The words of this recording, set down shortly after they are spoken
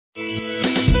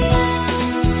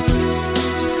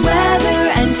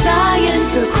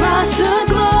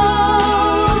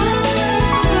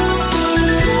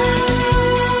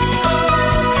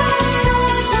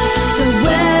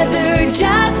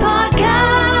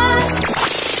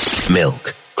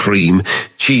milk, cream,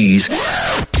 cheese.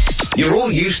 You're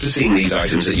all used to seeing these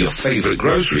items at your favourite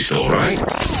grocery store, right?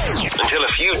 Until a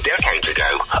few decades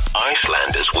ago,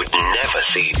 Icelanders would never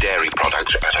see dairy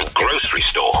products at a grocery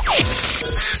store.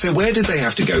 So where did they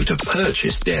have to go to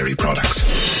purchase dairy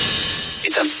products?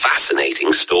 It's a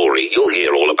fascinating story. You'll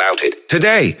hear all about it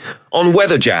today on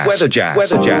Weather Jazz. Weather Jazz.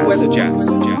 Weather Jazz. Weather Jazz.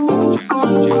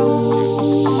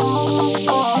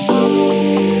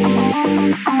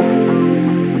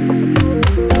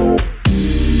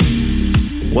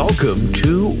 Welcome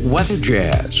to Weather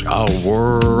Jazz, a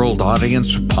world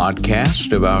audience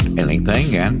podcast about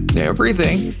anything and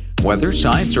everything, weather,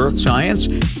 science, earth science,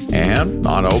 and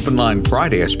on Open Line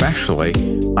Friday especially,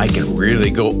 I can really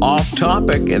go off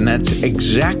topic, and that's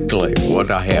exactly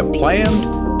what I have planned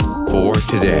for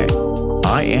today.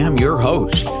 I am your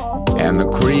host and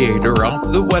the creator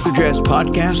of the Weather Jazz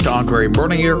podcast, Andre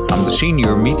Bernier. I'm the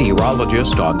senior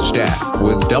meteorologist on staff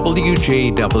with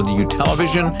WJW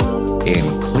Television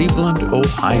in Cleveland,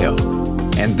 Ohio.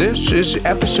 And this is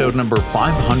episode number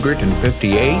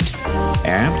 558,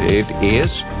 and it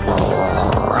is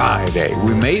Friday.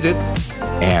 We made it.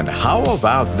 And how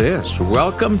about this?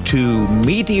 Welcome to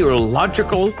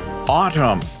meteorological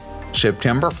autumn,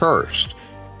 September 1st.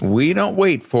 We don't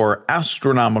wait for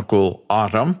astronomical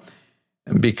autumn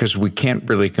because we can't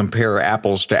really compare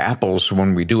apples to apples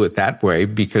when we do it that way,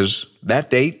 because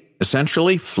that date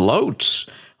essentially floats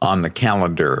on the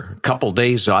calendar, a couple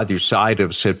days either side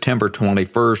of September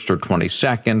 21st or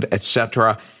 22nd,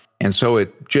 etc. And so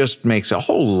it just makes a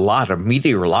whole lot of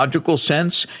meteorological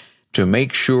sense to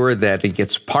make sure that it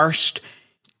gets parsed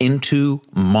into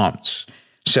months.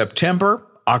 September,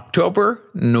 October,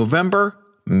 November,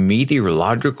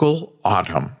 meteorological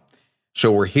autumn.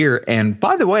 So we're here. And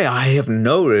by the way, I have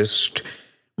noticed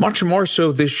much more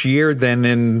so this year than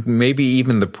in maybe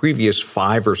even the previous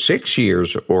 5 or 6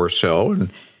 years or so.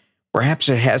 And perhaps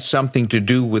it has something to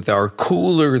do with our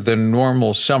cooler than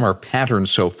normal summer pattern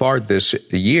so far this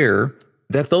year,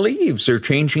 that the leaves are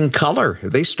changing color.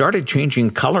 They started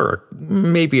changing color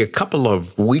maybe a couple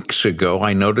of weeks ago.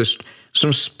 I noticed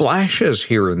some splashes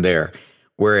here and there,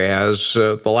 whereas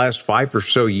the last 5 or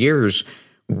so years,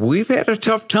 we've had a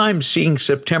tough time seeing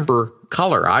September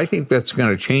color. I think that's going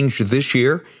to change this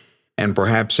year, and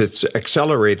perhaps it's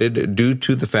accelerated due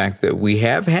to the fact that we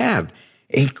have had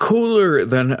a cooler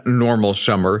than normal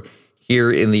summer here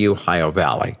in the Ohio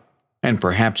Valley. And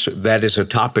perhaps that is a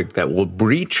topic that we'll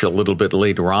breach a little bit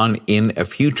later on in a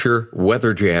future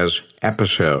Weather Jazz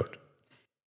episode.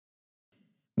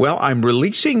 Well, I'm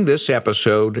releasing this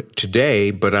episode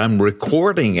today, but I'm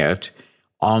recording it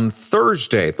on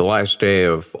Thursday, the last day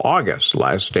of August,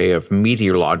 last day of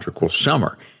meteorological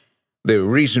summer. The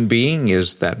reason being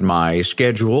is that my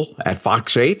schedule at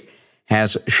Fox 8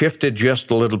 has shifted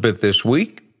just a little bit this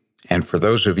week. And for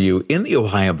those of you in the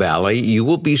Ohio Valley, you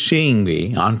will be seeing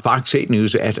me on Fox 8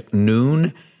 News at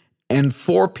noon and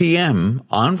 4 p.m.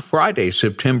 on Friday,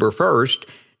 September 1st,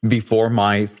 before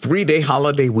my 3-day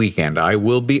holiday weekend. I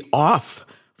will be off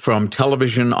from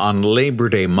television on Labor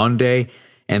Day Monday,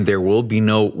 and there will be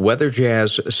no Weather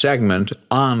Jazz segment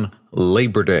on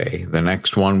Labor Day. The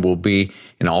next one will be,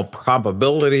 in all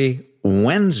probability,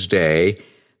 Wednesday,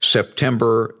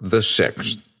 September the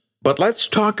 6th. But let's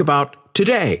talk about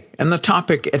today and the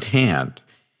topic at hand.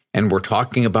 And we're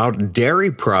talking about dairy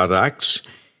products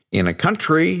in a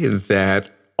country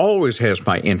that always has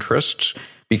my interests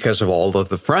because of all of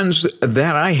the friends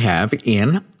that I have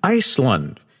in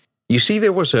Iceland. You see,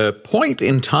 there was a point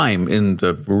in time in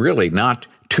the really not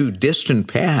too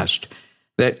distant past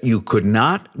that you could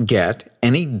not get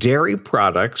any dairy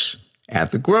products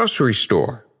at the grocery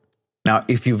store. Now,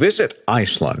 if you visit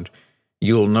Iceland,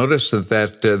 you'll notice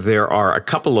that there are a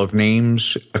couple of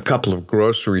names, a couple of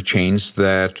grocery chains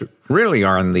that really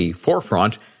are in the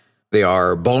forefront. They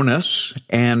are Bonus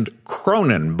and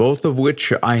Kronan, both of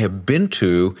which I have been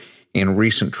to in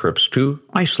recent trips to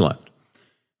Iceland.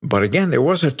 But again, there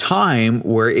was a time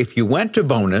where if you went to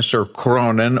Bonus or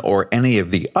Kronan or any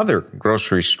of the other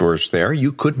grocery stores there,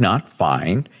 you could not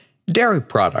find dairy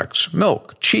products,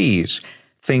 milk, cheese,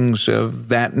 things of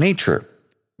that nature.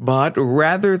 But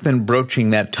rather than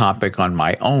broaching that topic on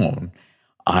my own,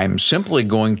 I'm simply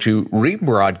going to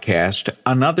rebroadcast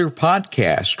another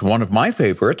podcast, one of my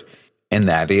favorite, and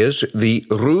that is the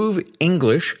RÚV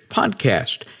English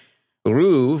podcast.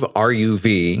 RÚV,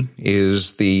 R-U-V,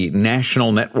 is the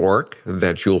national network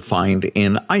that you'll find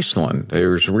in Iceland.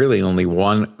 There's really only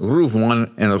one, RÚV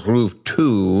 1 and a RÚV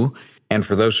 2, and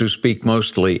for those who speak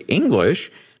mostly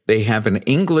English, they have an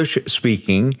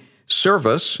English-speaking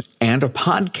service and a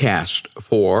podcast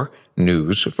for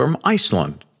news from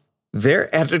Iceland.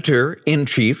 Their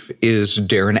editor-in-chief is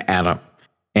Darren Adam.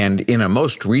 And in a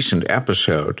most recent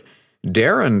episode,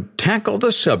 Darren tackled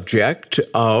the subject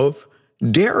of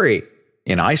dairy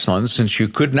in Iceland, since you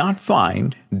could not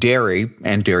find dairy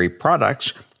and dairy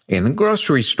products in the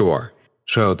grocery store.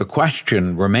 So the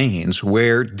question remains,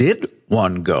 where did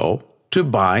one go to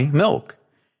buy milk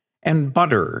and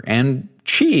butter and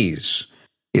cheese?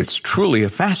 It's truly a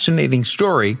fascinating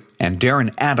story, and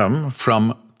Darren Adam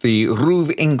from the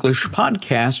RÚV English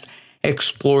podcast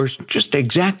explores just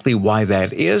exactly why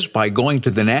that is by going to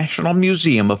the National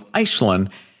Museum of Iceland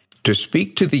to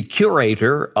speak to the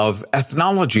curator of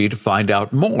ethnology to find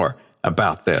out more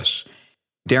about this.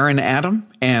 Darren Adam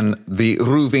and the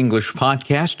RÚV English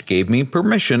podcast gave me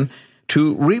permission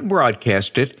to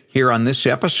rebroadcast it here on this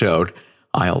episode.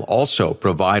 I'll also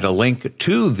provide a link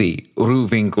to the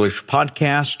RÚV English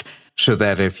podcast so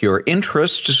that if your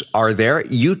interests are there,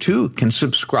 you too can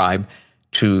subscribe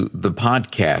to the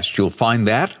podcast. You'll find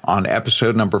that on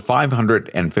episode number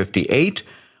 558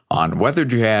 on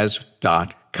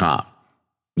weatherjazz.com.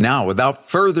 Now, without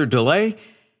further delay,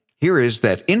 here is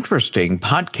that interesting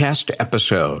podcast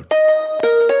episode.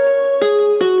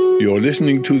 You're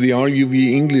listening to the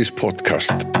RUV English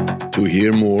podcast. To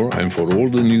hear more and for all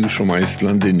the news from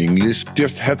Iceland in English,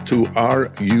 just head to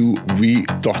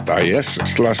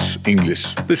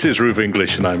ruv.is/English. This is RÚV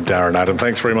English and I'm Darren Adam.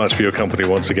 Thanks very much for your company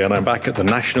once again. I'm back at the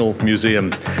National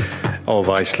Museum of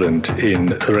Iceland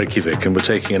in Reykjavik, and we're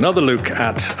taking another look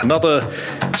at another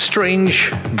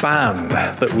strange ban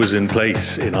that was in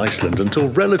place in Iceland until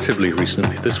relatively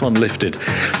recently. This one lifted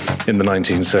in the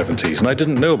 1970s, and I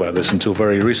didn't know about this until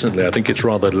very recently. I think it's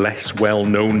rather less well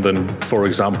known than, for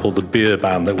example, the beer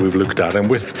ban that we've looked at. And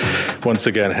with, once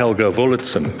again, Helga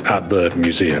Vollitsen at the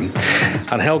museum.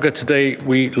 And Helga, today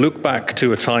we look back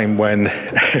to a time when,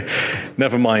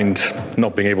 never mind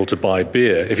not being able to buy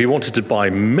beer, if you wanted to buy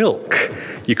milk,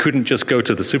 you couldn't just go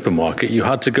to the supermarket, you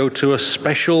had to go to a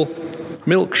special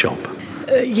milk shop.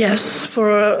 Yes,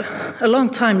 for a long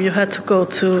time you had to go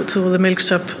to the milk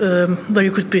shop where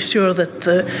you could be sure that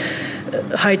the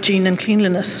hygiene and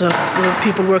cleanliness of the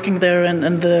people working there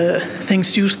and the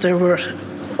things used there were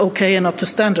okay and up to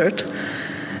standard.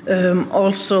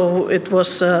 Also, it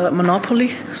was a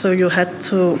monopoly, so you had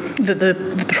to, the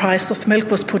price of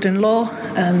milk was put in law,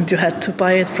 and you had to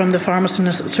buy it from the farmers in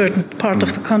a certain part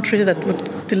of the country that would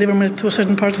deliver milk to a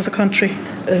certain part of the country.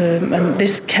 And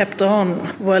this kept on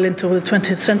well into the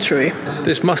 20th century.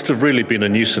 This must have really been a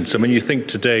nuisance. I mean, you think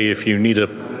today if you need a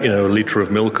litre of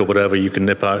milk or whatever, you can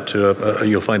nip out to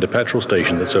you'll find a petrol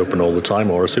station that's open all the time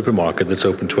or a supermarket that's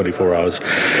open 24 hours.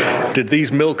 Did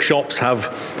these milk shops have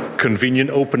convenient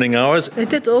opening hours? They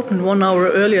did open 1 hour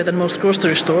earlier than most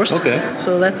grocery stores. Okay.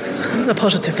 So that's a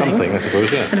positive thing. Something, I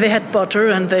suppose, yeah. And they had butter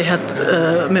and they had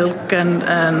milk and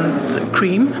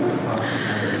cream.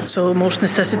 So most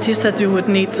necessities that you would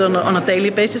need on a daily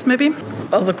basis, maybe.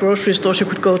 Other grocery stores you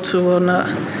could go to on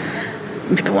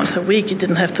maybe once a week. You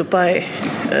didn't have to buy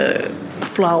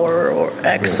flour or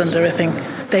eggs and everything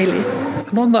daily.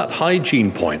 And on that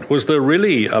hygiene point, was there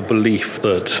really a belief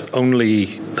that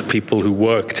only the people who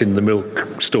worked in the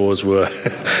milk stores were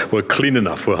clean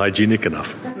enough, were hygienic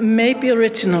enough? Maybe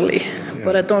originally,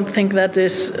 but I don't think that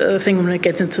is a thing when we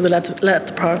get into the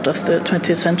latter part of the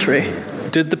 20th century.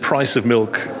 Did the price of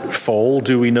milk fall,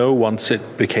 do we know, once it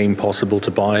became possible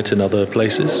to buy it in other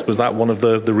places? Was that one of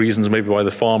the reasons maybe why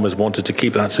the farmers wanted to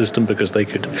keep that system, because they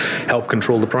could help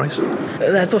control the price?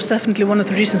 That was definitely one of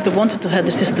the reasons they wanted to have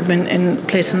the system in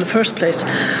place in the first place.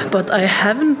 But I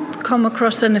haven't come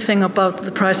across anything about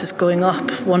the prices going up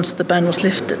once the ban was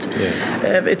lifted.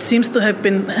 Yeah. It seems to have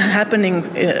been happening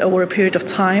over a period of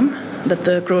time, that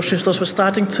the grocery stores were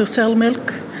starting to sell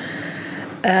milk.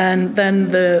 And then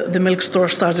the milk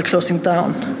stores started closing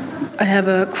down. I have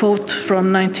a quote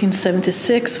from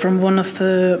 1976 from one of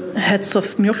the heads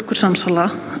of Mjólkursamsala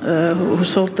who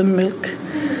sold the milk.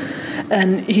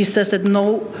 And he says that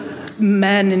no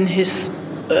man in his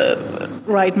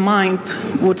right mind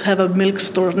would have a milk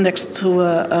store next to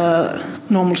a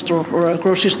normal store or a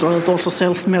grocery store that also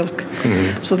sells milk.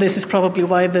 Mm-hmm. So this is probably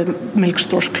why the milk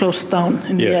stores closed down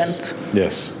in the end.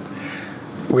 Yes.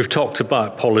 We've talked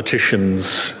about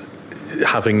politicians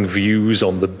having views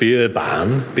on the beer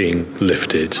ban being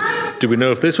lifted. Do we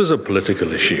know if this was a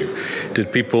political issue?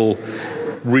 Did people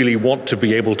really want to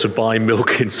be able to buy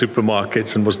milk in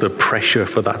supermarkets, and was there pressure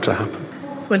for that to happen?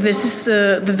 Well, this is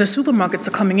the supermarkets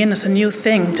are coming in as a new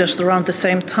thing just around the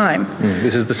same time.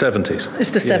 This is the 70s?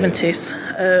 It's the 70s.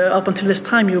 Up until this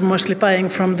time, you were mostly buying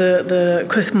from the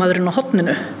Kaupmaðurinn á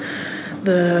horninu,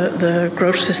 the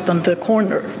grocerist on the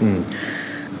corner.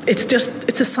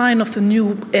 it's a sign of the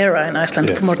new era in Iceland,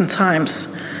 of modern times,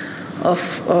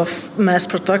 of mass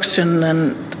production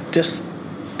and just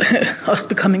us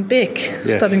becoming big,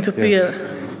 starting to be a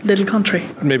little country.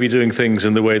 Maybe doing things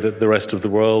in the way that the rest of the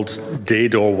world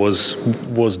did or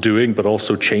was doing, but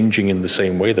also changing in the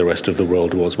same way the rest of the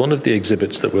world was. One of the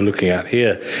exhibits that we're looking at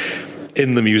here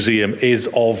in the museum is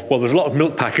there's a lot of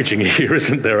milk packaging here,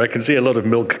 isn't there? I can see a lot of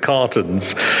milk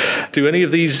cartons. Do any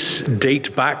of these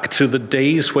date back to the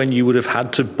days when you would have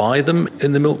had to buy them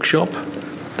in the milk shop?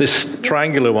 This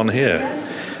triangular one here.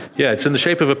 Yeah, it's in the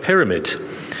shape of a pyramid.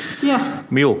 Yeah.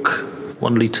 Milk,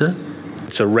 1 litre.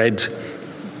 It's a red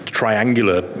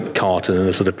triangular carton in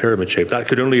a sort of pyramid shape. That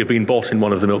could only have been bought in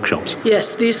one of the milk shops.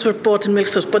 Yes, these were bought in milk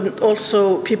shops, but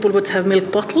also people would have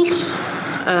milk bottles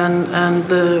and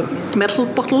the metal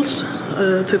bottles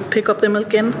to pick up the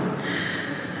milk in.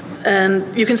 And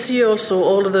you can see also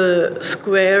all of the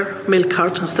square milk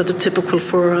cartons that are typical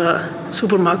for a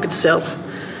supermarket itself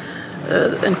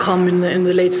and come in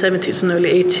the late 70s and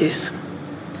early 80s.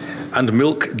 And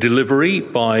milk delivery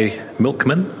by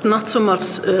milkmen? Not so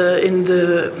much in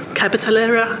the capital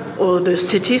area or the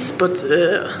cities, but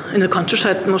in the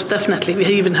countryside, most definitely. We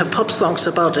even have pop songs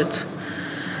about it.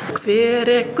 Hver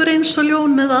ekkur eins og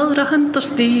ljón með aðra hönd á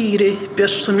stýri,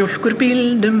 Bjössa mjólkur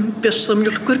bílnum,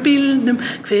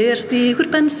 hver stígur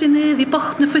bensinið í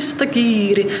botni fyrsta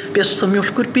gíri, Bjössa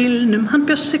mjólkur bílnum, hann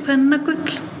Bjössi kvennagull.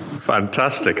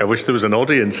 Fantastic. I wish there was an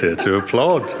audience here to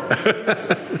applaud.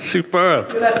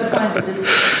 Superb. You'll have to find it.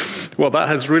 Well, that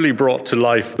has really brought to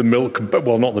life the milk,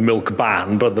 well, not the milk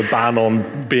ban, but the ban on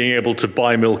being able to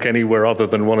buy milk anywhere other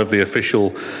than one of the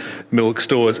official milk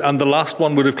stores. And the last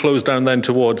one would have closed down then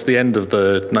towards the end of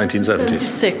the 1970s.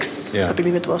 76, I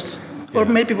believe it was. Or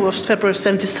maybe it was February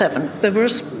 77. There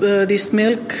was these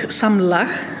milk samlag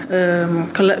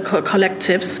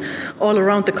collectives all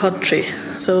around the country.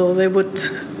 So they would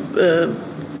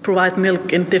provide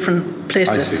milk in different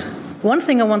places. One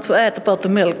thing I want to add about the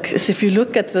milk is if you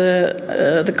look at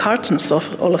the cartons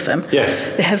of all of them,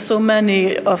 they have so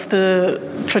many of the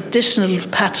traditional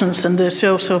patterns and they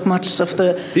show so much of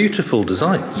the... Beautiful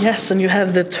designs. Yes, and you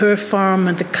have the turf farm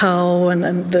and the cow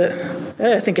and the...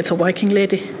 I think it's a Viking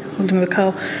lady holding the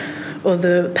cow. Or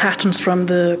the patterns from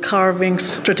the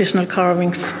carvings, traditional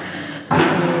carvings,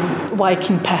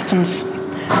 Viking patterns.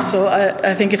 So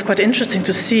I think it's quite interesting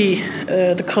to see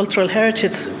the cultural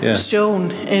heritage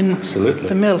shown in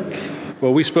the milk.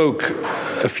 Well, we spoke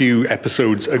a few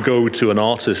episodes ago to an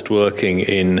artist working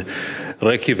in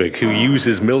Reykjavik who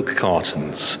uses milk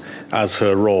cartons as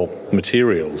her raw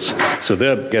materials. So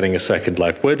they're getting a second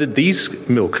life. Where did these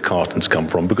milk cartons come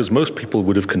from? Because most people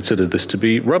would have considered this to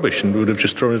be rubbish and would have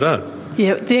just thrown it out.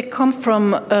 Yeah, they come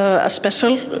from a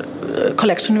special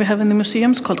collection we have in the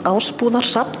museums called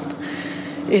Ásbúðarsafn.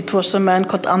 It was a man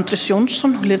called Andris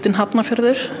Jónsson who lived in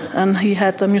Hafnarfjörður, and he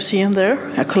had a museum there,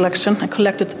 a collection, and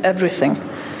collected everything.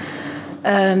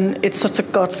 And it's such a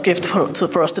God's gift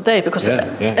for us today, because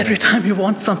every time you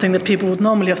want something that people would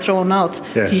normally have thrown out,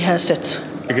 he has it.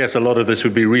 I guess a lot of this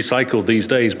would be recycled these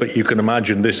days, but you can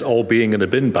imagine this all being in a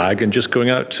bin bag and just going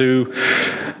out to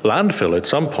landfill at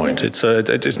some point. It's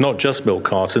not just milk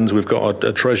cartons. We've got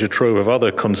a treasure trove of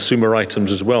other consumer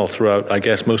items as well throughout, I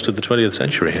guess, most of the 20th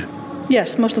century here.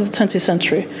 Yes, most of the 20th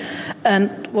century.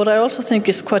 And what I also think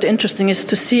is quite interesting is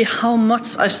to see how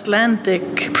much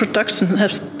Icelandic production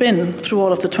has been through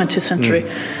all of the 20th century,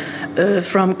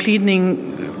 from cleaning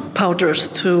powders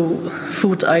to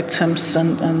food items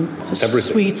and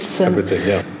sweets. And everything,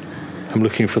 yeah. I'm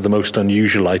looking for the most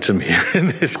unusual item here in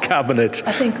this cabinet.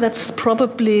 I think that's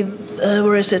probably,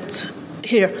 where is it?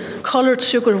 Here, colored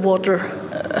sugar water,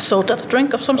 a soda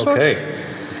drink of some sort.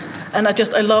 And I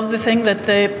love the thing that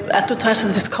they advertise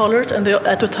that it's colored and they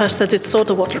advertise that it's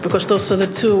soda water, because those are the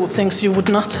two things you would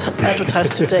not advertise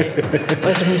today.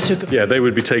 Yeah, they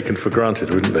would be taken for granted,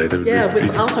 wouldn't they?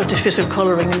 Without artificial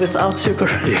coloring and without sugar.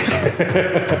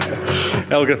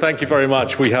 Helga, thank you very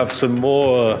much. We have some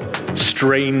more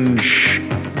strange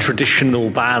traditional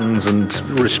bans and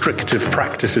restrictive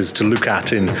practices to look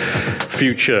at in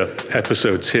future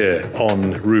episodes here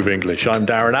on RÚV English. I'm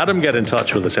Darren Adam. Get in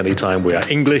touch with us anytime. We are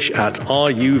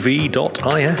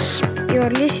english@ruv.is.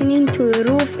 You're listening to the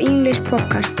RÚV English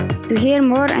podcast. To hear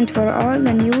more and for all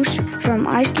the news from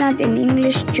Iceland in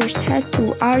English, just head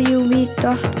to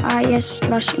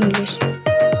ruv.is/English.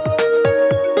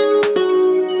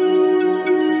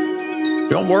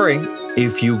 Don't worry.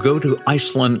 If you go to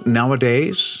Iceland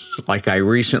nowadays, like I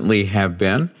recently have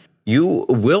been, you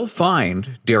will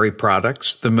find dairy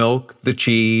products, the milk, the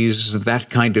cheese, that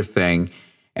kind of thing,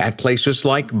 at places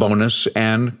like Bónus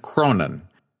and Krónan.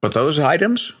 But those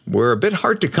items were a bit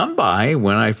hard to come by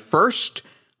when I first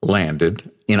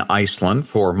landed in Iceland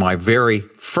for my very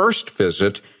first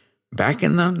visit back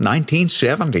in the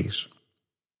 1970s.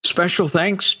 Special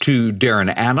thanks to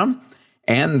Darren Adam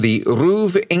and the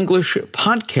RÚV English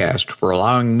podcast for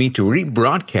allowing me to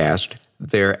rebroadcast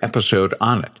their episode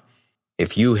on it.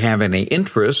 If you have any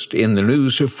interest in the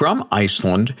news from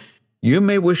Iceland, you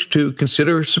may wish to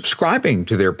consider subscribing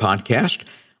to their podcast.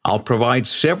 I'll provide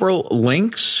several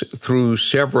links through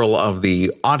several of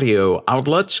the audio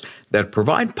outlets that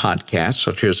provide podcasts,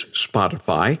 such as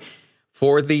Spotify,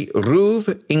 for the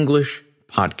RÚV English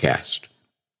podcast.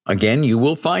 Again, you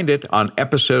will find it on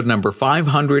episode number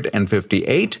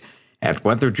 558 at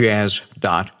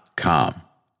weatherjazz.com.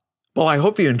 Well, I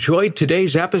hope you enjoyed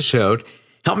today's episode.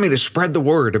 Help me to spread the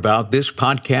word about this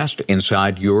podcast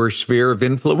inside your sphere of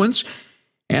influence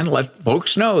and let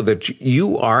folks know that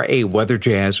you are a Weather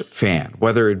Jazz fan,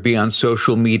 whether it be on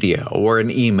social media or an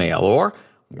email or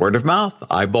word of mouth,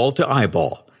 eyeball to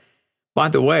eyeball. By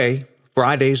the way,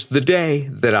 Friday's the day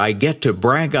that I get to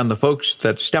brag on the folks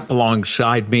that step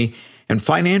alongside me and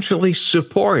financially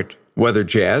support Weather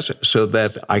Jazz so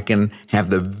that I can have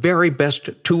the very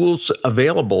best tools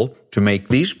available to make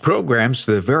these programs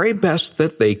the very best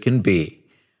that they can be.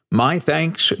 My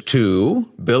thanks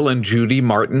to Bill and Judy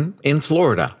Martin in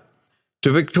Florida, to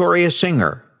Victoria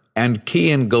Singer and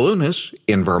Kian Galunas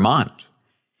in Vermont.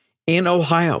 In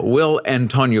Ohio, Will and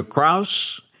Tonya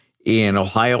Kraus. In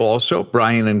Ohio also,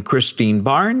 Brian and Christine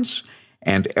Barnes,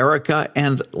 and Erica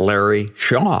and Larry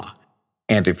Shaw.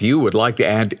 And if you would like to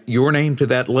add your name to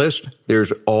that list,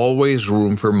 there's always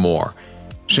room for more.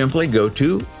 Simply go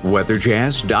to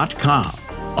weatherjazz.com.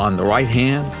 On the right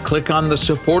hand, click on the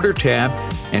Supporter tab,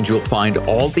 and you'll find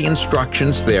all the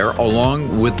instructions there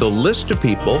along with the list of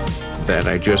people that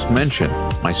I just mentioned.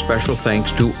 My special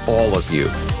thanks to all of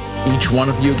you. Each one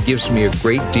of you gives me a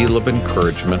great deal of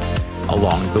encouragement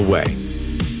along the way.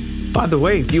 By the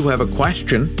way, if you have a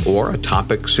question or a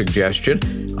topic suggestion,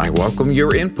 I welcome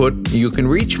your input. You can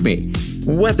reach me,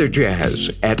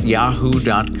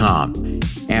 weatherjazz@yahoo.com,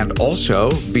 and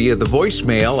also via the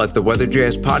voicemail at the Weather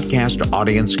Jazz Podcast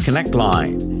Audience Connect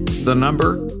line, the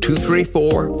number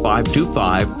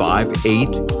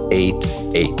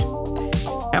 234-525-5888.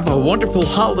 Have a wonderful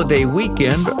holiday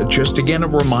weekend. Just again, a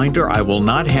reminder, I will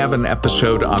not have an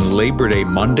episode on Labor Day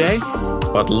Monday,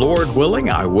 but Lord willing,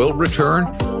 I will return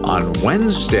on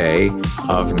Wednesday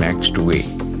of next week.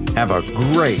 Have a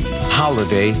great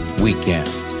holiday weekend.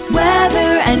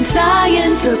 Weather and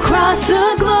science across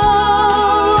the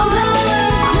globe.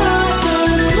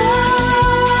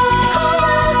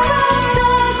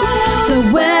 The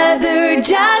Weather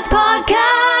Jazz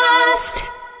Podcast.